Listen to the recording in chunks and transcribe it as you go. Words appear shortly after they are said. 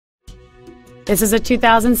This is a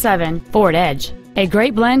 2007 Ford Edge, a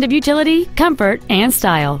great blend of utility, comfort, and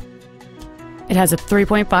style. It has a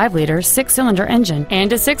 3.5-liter 6-cylinder engine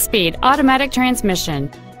and a 6-speed automatic transmission.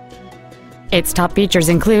 Its top features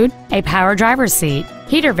include a power driver's seat,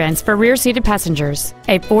 heater vents for rear-seated passengers,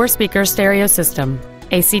 a 4-speaker stereo system,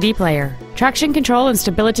 a CD player, traction control and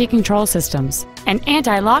stability control systems, an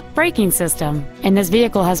anti-lock braking system, and this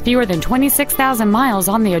vehicle has fewer than 26,000 miles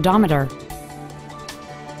on the odometer.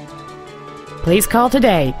 Please call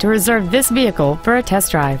today to reserve this vehicle for a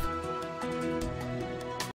test drive.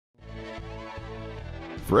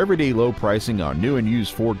 For everyday low pricing on new and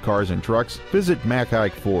used Ford cars and trucks, visit Mac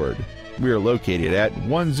Haik Ford. We are located at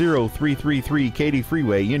 10333 Katy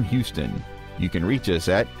Freeway in Houston. You can reach us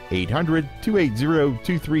at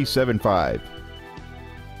 800-280-2375.